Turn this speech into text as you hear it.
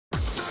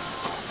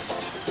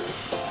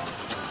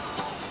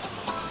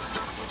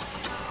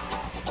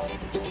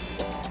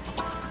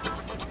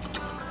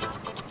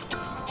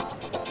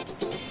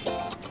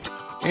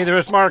Hey there,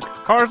 it's Mark.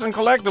 Cars and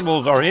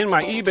collectibles are in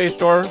my eBay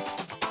store.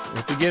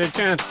 If you get a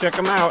chance, check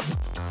them out.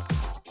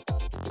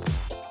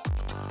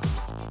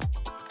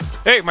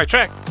 Hey, my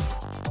track.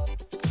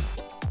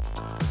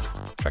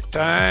 Track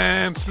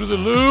time through the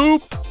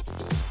loop.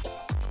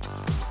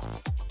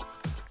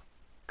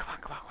 Come on,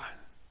 come on, come on.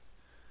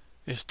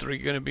 Is 3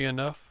 going to be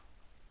enough?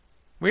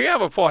 We have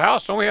a full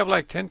house. Don't we have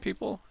like 10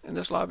 people in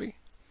this lobby?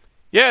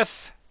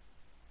 Yes.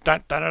 Da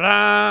da da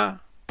da.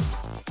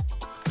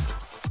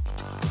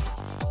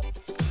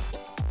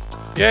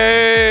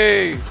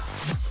 Yay!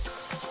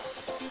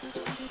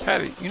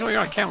 Patty, you know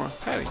you're on camera.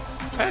 Patty,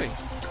 Patty.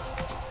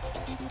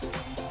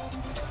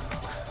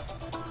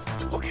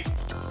 Okay,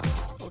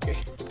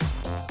 okay.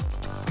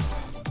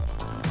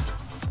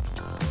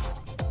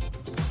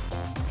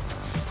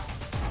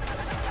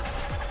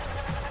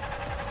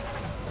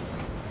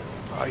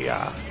 Oh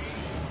yeah.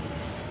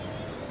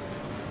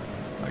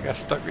 I got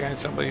stuck behind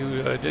somebody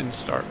who didn't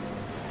start.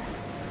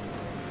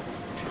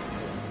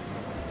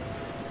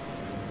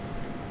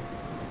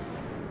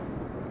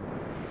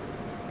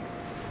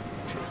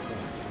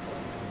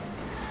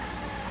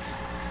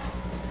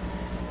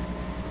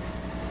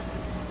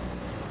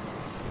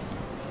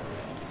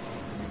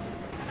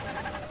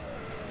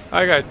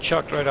 I got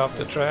chucked right off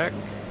the track.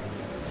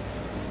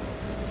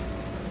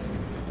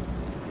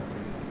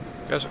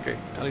 That's okay.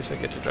 At least I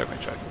get to drive my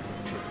track.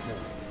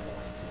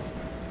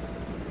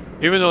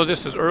 Even though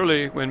this is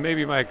early, when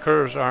maybe my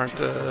curves aren't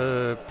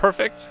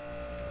perfect,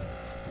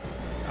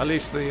 at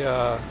least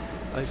I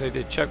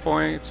did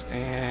checkpoints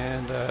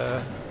and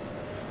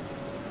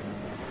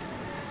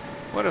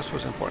what else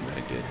was important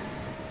that I did?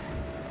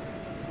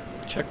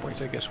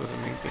 Checkpoints, I guess, was the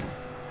main thing.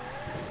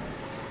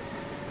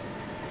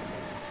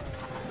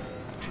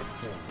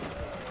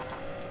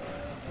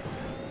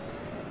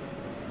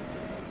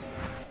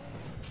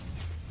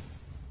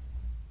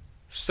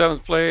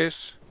 Seventh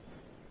place.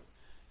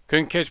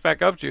 Couldn't catch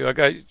back up to you.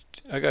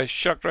 I got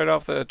shucked right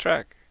off the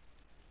track.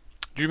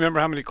 Do you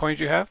remember how many coins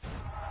you have?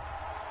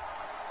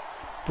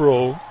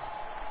 Bro.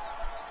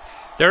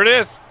 There it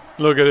is.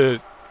 Look at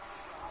it.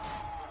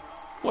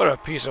 What a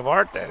piece of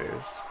art that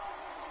is.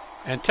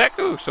 And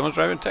Teku. Someone's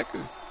driving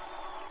Teku.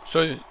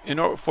 So in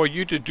order for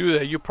you to do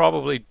that, you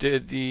probably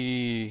did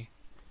the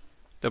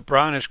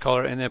brownish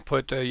color and then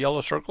put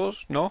yellow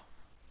circles? No?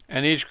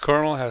 And each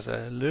kernel has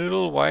a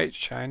little white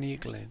shiny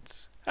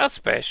glint. That's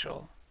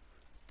special.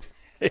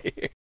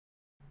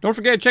 Don't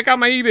forget to check out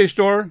my eBay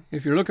store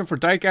if you're looking for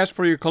diecast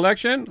for your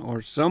collection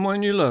or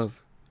someone you love.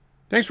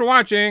 Thanks for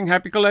watching.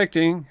 Happy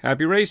collecting.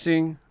 Happy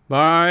racing.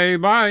 Bye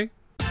bye.